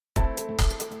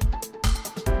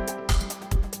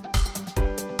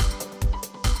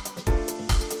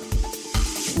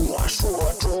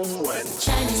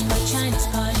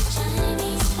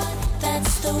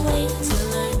the way to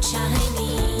learn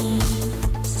Chinese.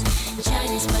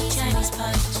 ChinesePod,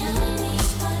 ChinesePod,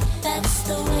 ChinesePod. That's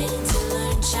the way to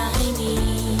learn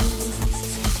Chinese.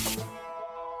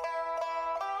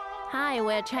 Hi,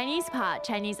 we're ChinesePod,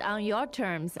 Chinese on your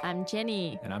terms. I'm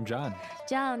Jenny. And I'm John.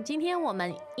 John,今天我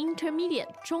们 Intermediate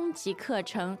中级课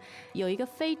程有一个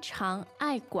非常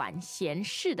爱管闲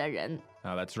事的人。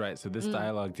That's right. So this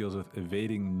dialogue deals with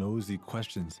evading nosy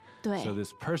questions. 对。 So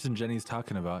this person Jenny's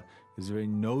talking about is very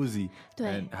nosy. 对。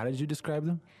 And how did you describe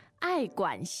them? 爱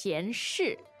管闲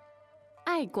事，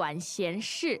爱管闲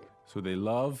事。 So they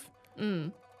love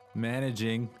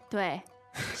managing. 对，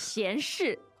闲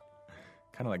事。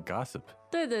Kind of like gossip.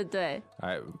 对对对。 All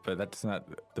right, but that's not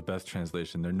the best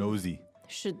translation. They're nosy.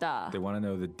 是的。 They want to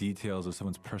know the details of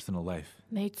someone's personal life.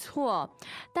 没错，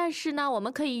但是呢，我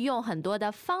们可以用很多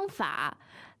的方法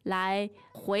来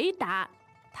回答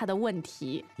他的问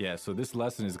题。 Yeah, so this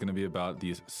lesson is going to be about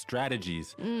these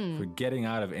strategies for getting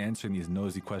out of answering these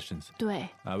nosy questions. 对，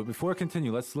 But before I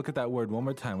continue, let's look at that word one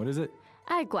more time. What is it?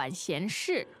 爱管闲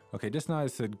事。 Okay, just now I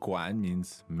said 管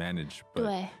means manage, but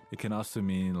对。 it can also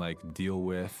mean like deal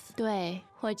with, 对，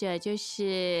或者就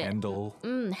是 handle.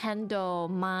 handle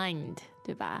mind，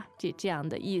 对吧？这样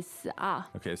的意思啊。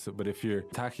 Okay, so but if you're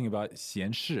talking about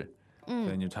闲事,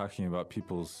 then you're talking about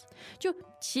people's 就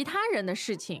其他人的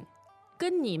事情，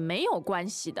跟你没有关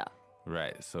系的。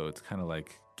 right. So it's kind of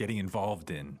like getting involved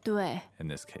in 对，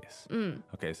 this case.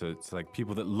 Okay, so it's like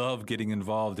people that love getting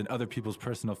involved in other people's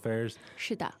personal affairs.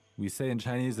 是的， We say in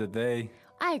Chinese that they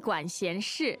爱管闲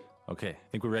事。 Okay,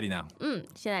 I think we're ready now.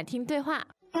 现在听对话。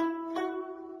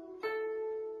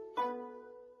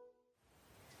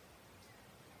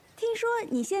听说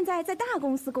你现在在大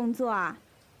公司工作啊？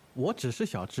我只是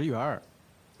小职员儿，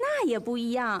那也不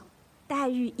一样，待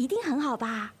遇一定很好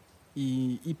吧？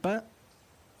一般，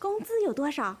工资有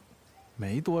多少？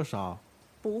没多少。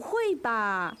不会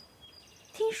吧？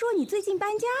听说你最近搬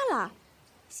家了，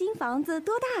新房子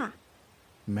多大？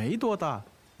没多大，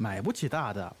买不起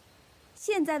大的。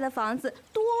现在的房子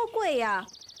多贵呀，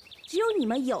只有你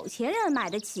们有钱人买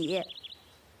得起。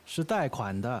是贷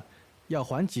款的，要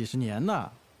还几十年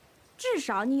呢。至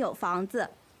少你有房子。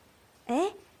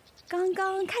哎，刚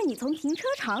刚看你从停车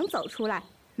场走出来，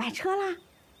买车啦？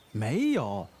没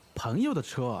有，朋友的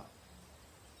车。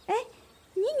哎，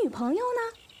你女朋友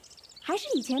呢？还是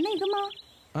以前那个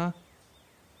吗？啊，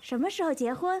什么时候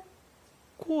结婚？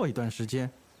过一段时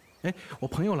间。哎，我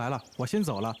朋友来了，我先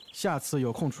走了，下次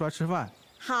有空出来吃饭。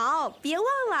好，别忘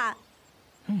了。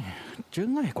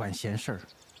真爱管闲事儿。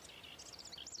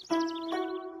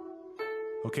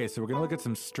Okay, so we're going to look at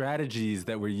some strategies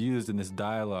that were used in this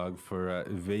dialogue for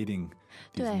evading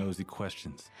these 对。 nosy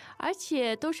questions. 而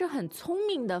且都是很聪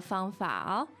明的方法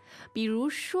啊。比如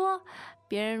说，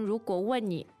别人如果问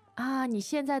你啊，你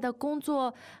现在的工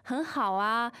作很好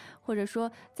啊，或者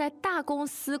说在大公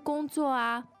司工作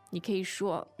啊，你可以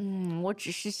说，我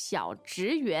只是小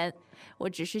职员，我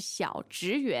只是小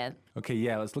职员。 Okay,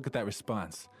 yeah, let's look at that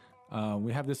response.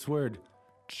 We have this word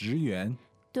职员,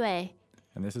 对，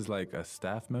 and this is like a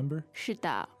staff member. 是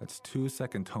的， That's 2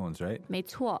 second tones, right? 没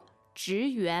错，职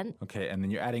员。 Okay, and then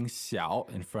you're adding 小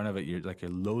in front of it. You're like a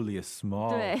lowly, a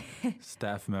small 对。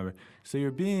 staff member. So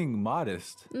you're being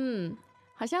modest.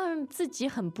 好像自己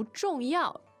很不重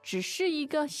要，只是一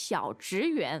个小职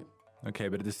员。 Okay,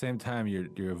 but at the same time,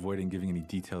 you're avoiding giving any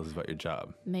details about your job.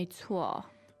 没错。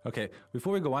 Okay,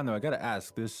 before we go on though, I gotta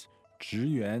ask this 职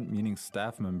员 meaning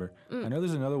staff member. I know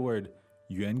there's another word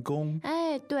员工.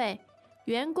 哎，对，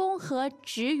员工和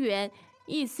职员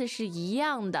意思是一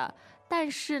样的，但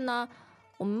是呢，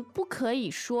我们不可以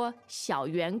说小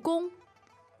员工，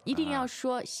一定要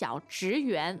说小职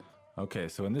员。 Okay,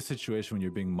 so in this situation, when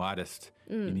you're being modest,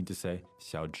 you need to say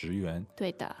小职员.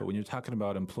 对的， But when you're talking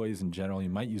about employees in general, you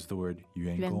might use the word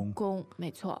员员工, 工，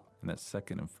没错， and that's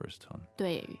second and first tone.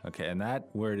 对， Okay, and that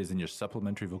word is in your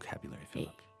supplementary vocabulary. If you 哎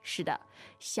look. 是的，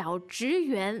小职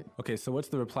员， Okay, so what's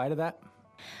the reply to that?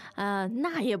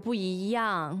 那也不一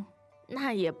样，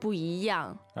那也不一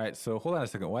样 All right, so hold on a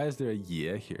second. Why is there a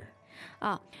也 here?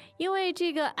 啊，因为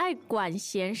这个爱管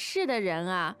闲事的人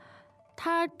啊，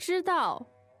他知道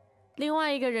另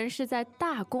外一个人是在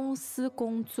大公司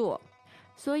工作，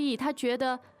所以他觉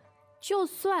得，就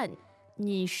算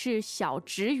你是小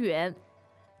职员，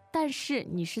但是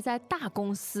你是在大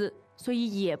公司，所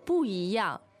以也不一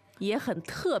样，也很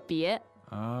特别。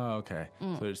 Oh, okay.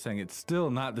 So you're saying it's still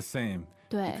not the same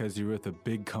对， because you're with a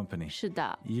big company, 是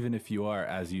的， even if you are,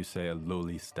 as you say, a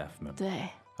lowly staff member. 对，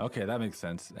 Okay, that makes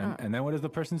sense. And then what does the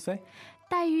person say?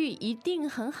 待遇一定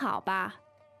很好吧？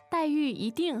待遇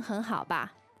一定很好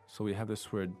吧？ So we have this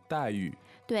word 待遇.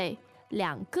 对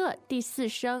，2个第4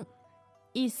声，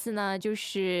意思呢其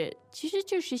实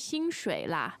就是薪水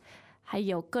啦，还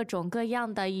有各种各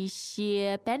样的一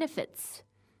些 benefits。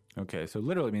 Okay, so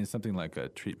literally means something like a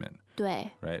treatment, 对，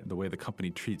 right? The way the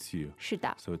company treats you. 是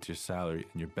的， So it's your salary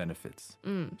and your benefits.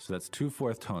 So that's 2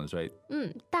 fourth tones, right?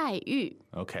 待遇。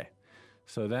 Okay.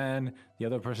 So then the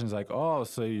other person's like, oh,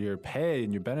 so your pay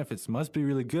and your benefits must be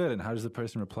really good. And how does the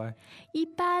person reply? 一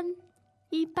般，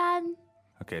一般。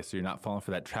 Okay, so you're not falling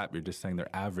for that trap. You're just saying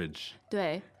they're average.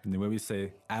 对， And the way we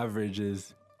say average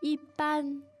is 一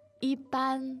般，一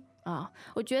般。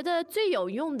我觉得最有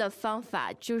用的方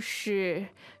法就是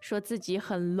说自己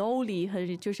很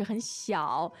lowly， 就是很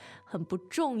小，很不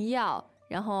重要，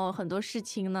然后很多事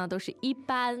情呢都是一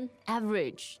般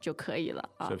average 就可以了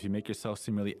啊。 so if you make yourself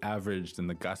seem really average, then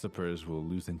the gossipers will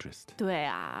lose interest. 对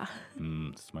啊，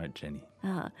 Smart Jenny.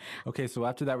 Okay, so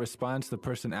after that response, the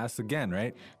person asks again,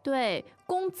 right? 对，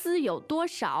工资有多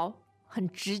少？很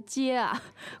直接啊，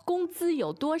工资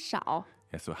有多少？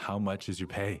 Yeah, so how much is your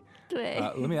pay? 对，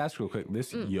 Let me ask real quick.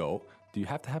 This yo, do you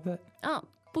have to have that?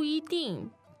 不一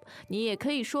定，你也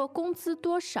可以说工资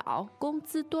多少，工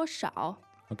资多少。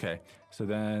 Okay, so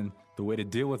then the way to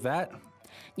deal with that?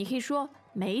 你可以说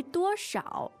没多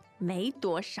少，没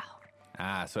多少。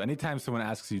 So anytime someone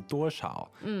asks you 多少,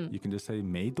 you can just say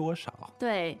没多少.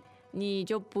 对，你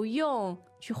就不用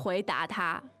去回答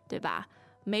他，对吧？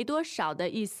没多少的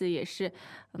意思也是，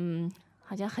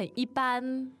好像很一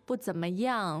般，不怎么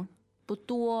样，不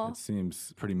多 It。seems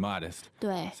pretty modest.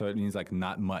 对， So it means like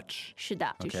not much. 是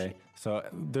的，就是 Okay, so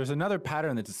there's another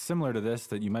pattern that's similar to this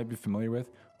that you might be familiar with,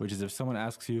 which is if someone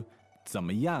asks you 怎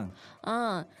么样,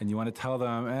 and you want to tell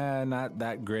them, not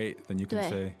that great, then you can 对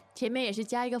say,，前面也是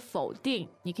加一个否定，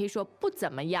你可以说不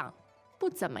怎么样，不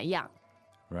怎么样。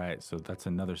 right? So that's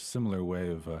another similar way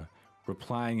of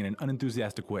replying in an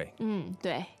unenthusiastic way.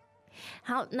 对。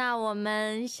好，那我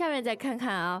们下面再看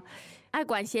看啊，爱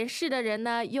管闲事的人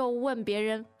呢，又问别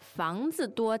人房子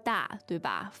多大，对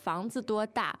吧？房子多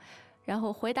大？然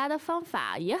后回答的方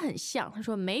法也很像，他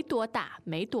说没多大，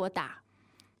没多大。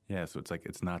 Yeah, so it's like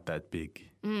it's not that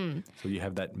big. So you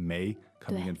have that may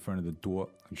coming 对。 in front of the 多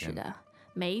是 again. 的，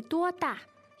没多大，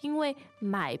因为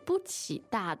买不起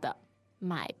大的，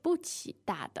买不起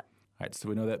大的。 All right, so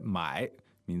we know that 买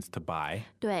means to buy,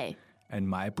 对， and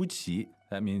买不起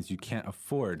that means you can't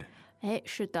afford. 哎，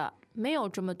是的，没有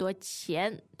这么多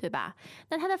钱，对吧？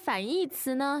那它的反义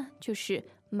词呢，就是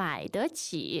买得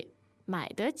起，买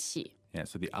得起。 Yeah,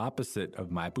 so the opposite of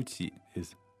买不起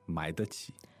is 买得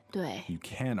起. 对， You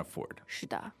can afford. 是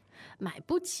的，买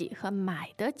不起和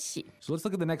买得起， So let's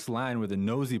look at the next line where the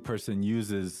nosy person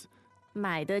uses.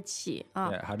 买得起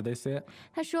啊。 Yeah, how do they say it?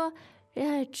 他说，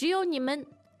只有你们，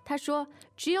他说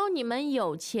只有你们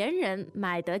有钱人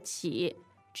买得起，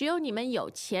只有你们有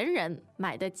钱人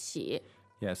买得起。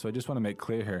 Yeah, so I just want to make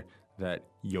clear here that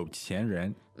有钱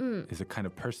人 is a kind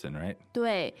of person, right?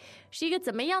 对，是一个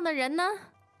怎么样的人呢？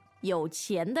有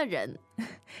钱的人，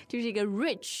就是一个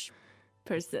rich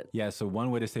person， Yeah, so one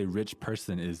way to say rich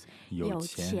person is 有有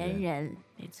钱钱人.人，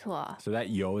没错， So that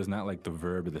yo is not like the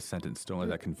verb of the sentence. Don't let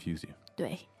that confuse you.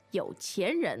 对，有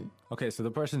钱人。 Okay, so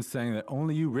the person's saying that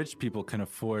only you rich people can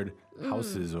afford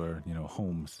houses or,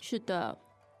 homes. 是的，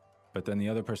 But then the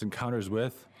other person counters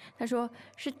with, 他说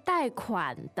是贷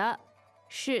款的，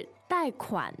是贷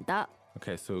款的。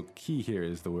 okay, so key here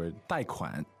is the word 贷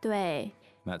款. 对，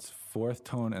 That's fourth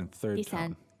tone and 第 third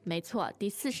三 tone. 没错，第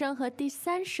四声和第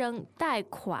三声贷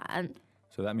款。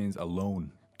 So that means a loan.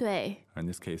 对， Or in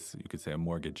this case, you could say a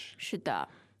mortgage. 是的，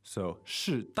 So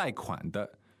是贷款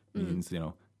的 means,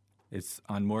 it's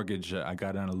on mortgage. I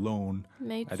got it on a loan.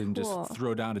 没 I didn't 错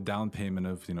just。throw down a down payment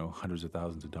of, hundreds of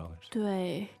thousands of dollars.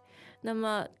 对，那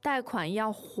么贷款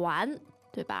要还，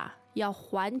对吧？要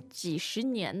还几十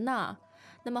年呢？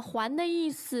那么还的意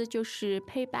思就是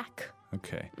pay back。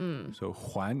 Okay. So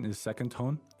还 is second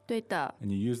tone. 对的，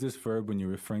 And you use this verb when you're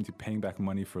referring to paying back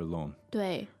money for a loan.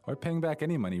 对 Or paying back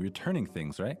any money, returning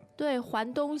things, right? 对，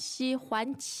还东西，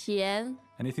还钱，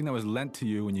 Anything that was lent to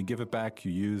you, when you give it back,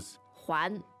 you use.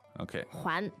 还 Okay.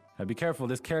 还， Now be careful.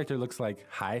 This character looks like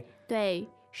还. 对，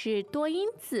是多音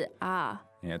字啊。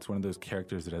 Yeah, it's one of those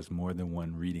characters that has more than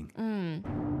one reading.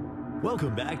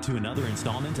 Welcome back to another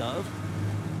installment of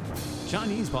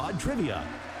ChinesePod Trivia.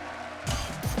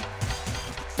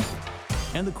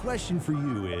 And the question for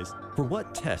you is, for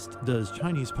what test does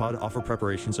ChinesePod offer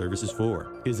preparation services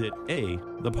for? Is it A,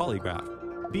 the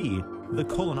polygraph, B, the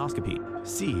colonoscopy,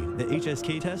 C, the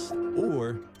HSK test,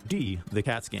 or D, the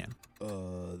CAT scan?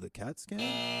 The CAT scan?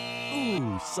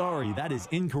 Ooh, sorry, that is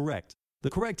incorrect. The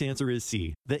correct answer is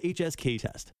C, the HSK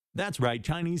test. That's right,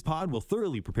 ChinesePod will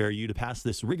thoroughly prepare you to pass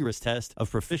this rigorous test of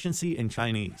proficiency in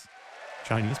Chinese.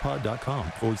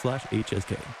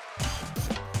 ChinesePod.com/HSK.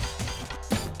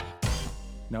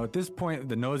 Now, at this point,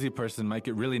 the nosy person might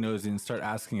get really nosy and start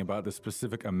asking about the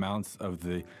specific amounts of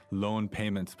the loan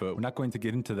payments, but we're not going to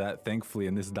get into that, thankfully,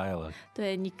 in this dialogue.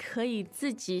 对，你可以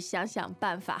自己想想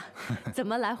办法，怎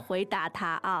么来回答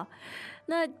他啊？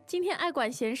那今天爱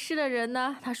管闲事的人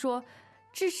呢？他说，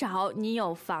至少你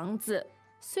有房子，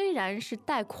虽然是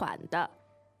贷款的，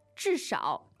至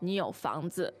少你有房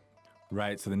子。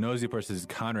Right, so the nosy person is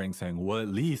countering, saying, well, at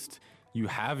least you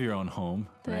have your own home,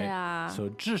 对 right? 啊 So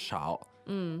至少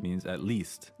means at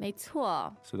least. 没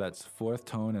错， So that's fourth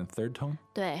tone and third tone?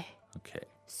 对。 Okay.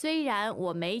 虽然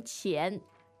我没钱，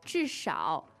至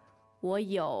少我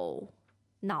有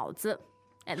脑子。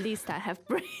At least I have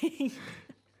brain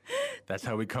 。That's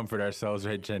how we comfort ourselves,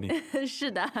 right, Jenny?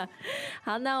 是的。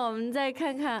好，那我们再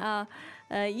看看啊，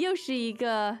又是一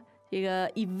个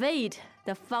evade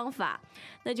的方法，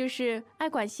那就是爱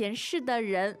管闲事的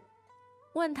人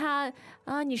问他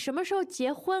啊，你什么时候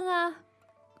结婚啊？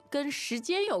跟时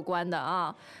间有关的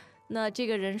啊。那这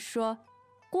个人说，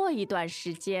过一段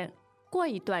时间，过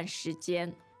一段时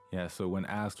间。Yeah, so when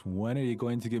asked, when are you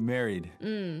going to get married?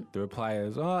 The reply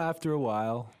is, oh, after a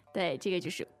while. 对，这个就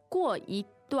是过一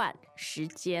段时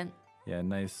间。 Yeah,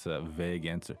 nice vague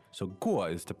answer. So 过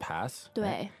is to pass. 对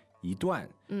right? 一段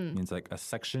means like a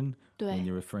section 对 when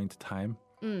you're referring to time.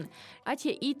 而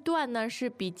且一段呢是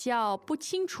比较不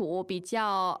清楚、比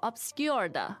较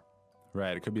obscure 的。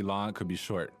 Right, it could be long, it could be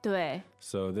short. 对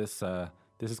So this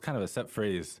is kind of a set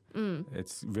phrase.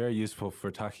 It's very useful for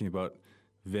talking about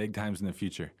vague times in the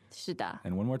future. 是的。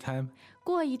 And one more time.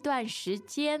 过一段时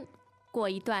间，过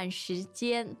一段时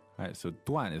间。 All right, so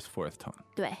段 is fourth tone.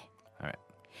 对， All right.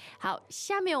 好，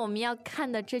下面我们要看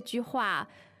的这句话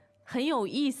很有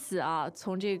意思啊，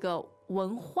从这个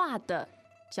文化的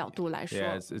角度来说。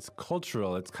 Yeah, it's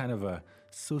cultural. It's kind of a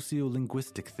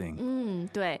socio-linguistic thing.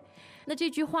 对。那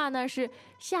这句话呢是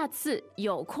下次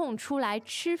有空出来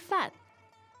吃饭，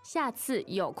下次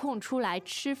有空出来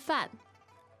吃饭。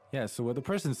 Yeah, so what the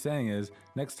person's saying is,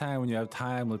 next time when you have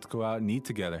time, let's go out and eat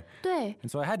together. 对 And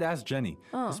so I had to ask Jenny,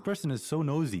 this person is so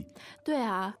nosy. 对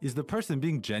啊， Is the person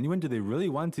being genuine? Do they really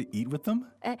want to eat with them?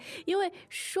 哎，因为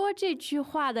说这句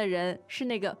话的人是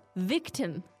那个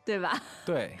victim， 对吧？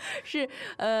对。是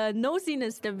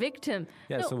nosiness 的 victim。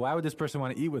 Yeah, so why would this person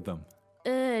want to eat with them?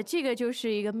 这个就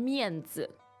是一个面子。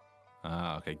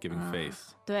 Ah, okay, giving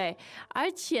face. 对，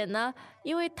而且呢，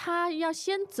因为他要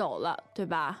先走了，对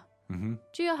吧？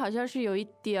这个好像是有一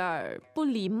点儿不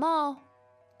礼貌，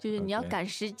就是你要 Okay. 赶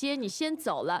时间，你先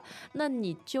走了，那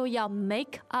你就要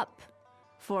make up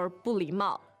for 不礼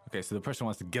貌。 Okay, so the person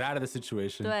wants to get out of the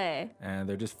situation. 对， And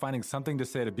they're just finding something to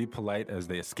say to be polite as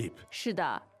they escape. 是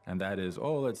的， And that is,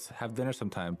 oh, let's have dinner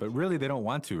sometime. But really, they don't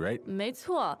want to, right? 没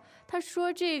错。他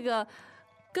说这个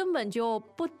根本就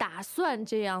不打算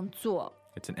这样做。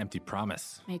 It's an empty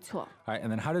promise. 没错， All right,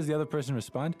 and then how does the other person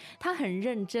respond? 他很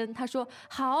认真，他说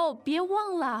好，别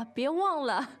忘了，别忘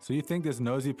了。 So you think this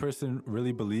nosy person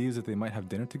really believes that they might have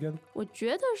dinner together? 我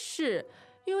觉得是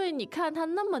因为你看他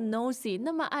那么 nosy，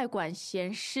 那么爱管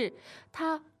闲事，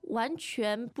他完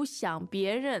全不想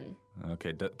别人。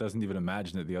 Okay, doesn't even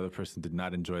imagine that the other person did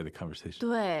not enjoy the conversation.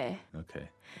 对， Okay.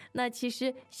 那其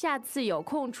实下次有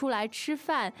空出来吃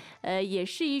饭，也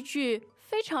是一句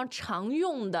非常常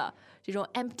用的这种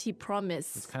empty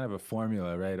promise。 It's kind of a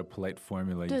formula, right? A polite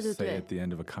formula you 对，对， say 对。 at the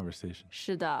end of a conversation.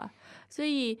 是的，所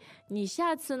以你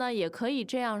下次呢也可以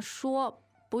这样说，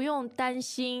不用担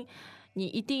心你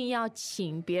一定要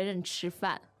请别人吃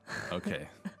饭。 Okay.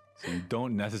 So you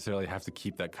don't necessarily have to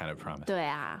keep that kind of promise. 对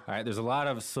啊， All right, there's a lot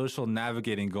of social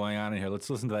navigating going on in here. Let's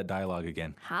listen to that dialogue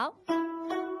again. 好。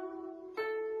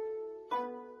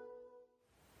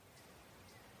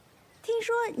听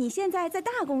说你现在在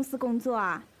大公司工作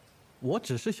啊？我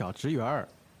只是小职员儿，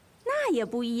那也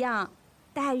不一样，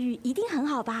待遇一定很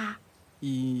好吧？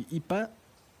一般，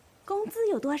工资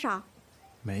有多少？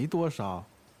没多少。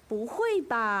不会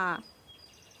吧？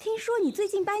听说你最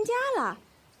近搬家了，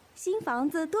新房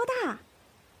子多大？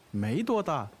没多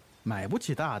大，买不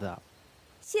起大的。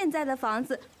现在的房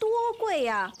子多贵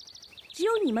呀，只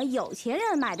有你们有钱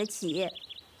人买得起。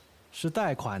是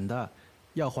贷款的，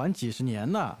要还几十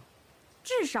年呢。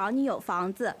至少你有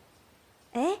房子。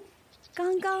哎，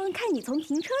刚刚看你从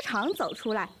停车场走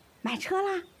出来，买车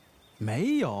啦？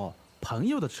没有，朋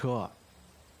友的车。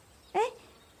哎，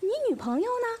你女朋友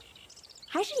呢？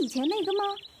还是以前那个吗？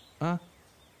啊，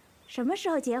什么时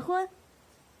候结婚？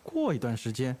过一段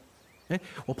时间。哎，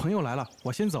我朋友来了，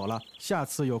我先走了，下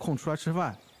次有空出来吃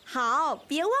饭。好，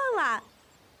别忘了。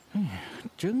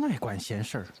真爱管闲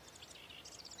事儿。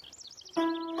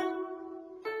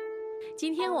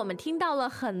今天我们听到了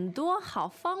很多好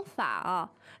方法啊，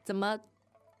怎么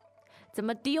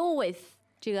deal with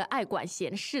这个爱管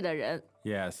闲事的人。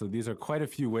Yeah, so these are quite a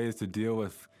few ways to deal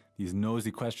with these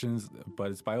nosy questions, but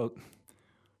it's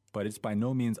by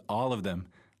no means all of them.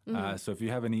 So if you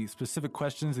have any specific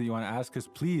questions that you want to ask us,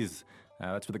 please,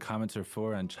 that's what the comments are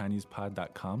for on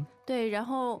ChinesePod.com. 对，然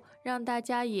后让大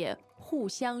家也互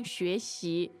相学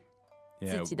习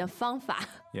自己的方法。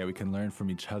Yeah, we can learn from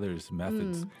each other's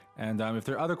methods. And if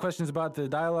there are other questions about the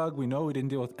dialogue, we know we didn't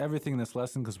deal with everything in this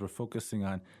lesson because we're focusing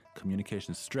on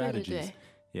communication strategies. 对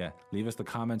Yeah, leave us the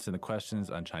comments and the questions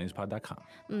on ChinesePod.com.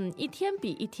 一天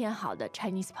比一天好的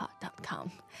ChinesePod.com。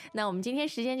那我们今天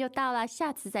时间就到了，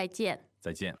下次再见。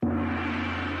再见。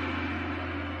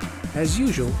As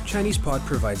usual, ChinesePod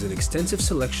provides an extensive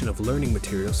selection of learning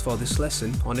materials for this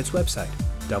lesson on its website,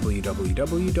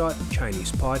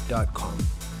 www.ChinesePod.com.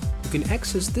 You can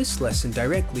access this lesson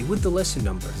directly with the lesson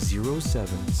number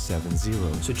 0770.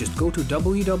 So just go to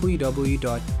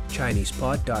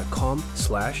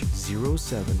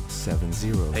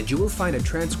www.ChinesePod.com/0770 and you will find a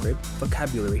transcript,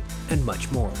 vocabulary, and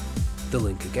much more. The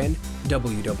link again,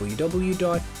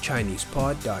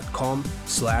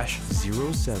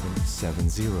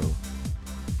 www.ChinesePod.com/0770.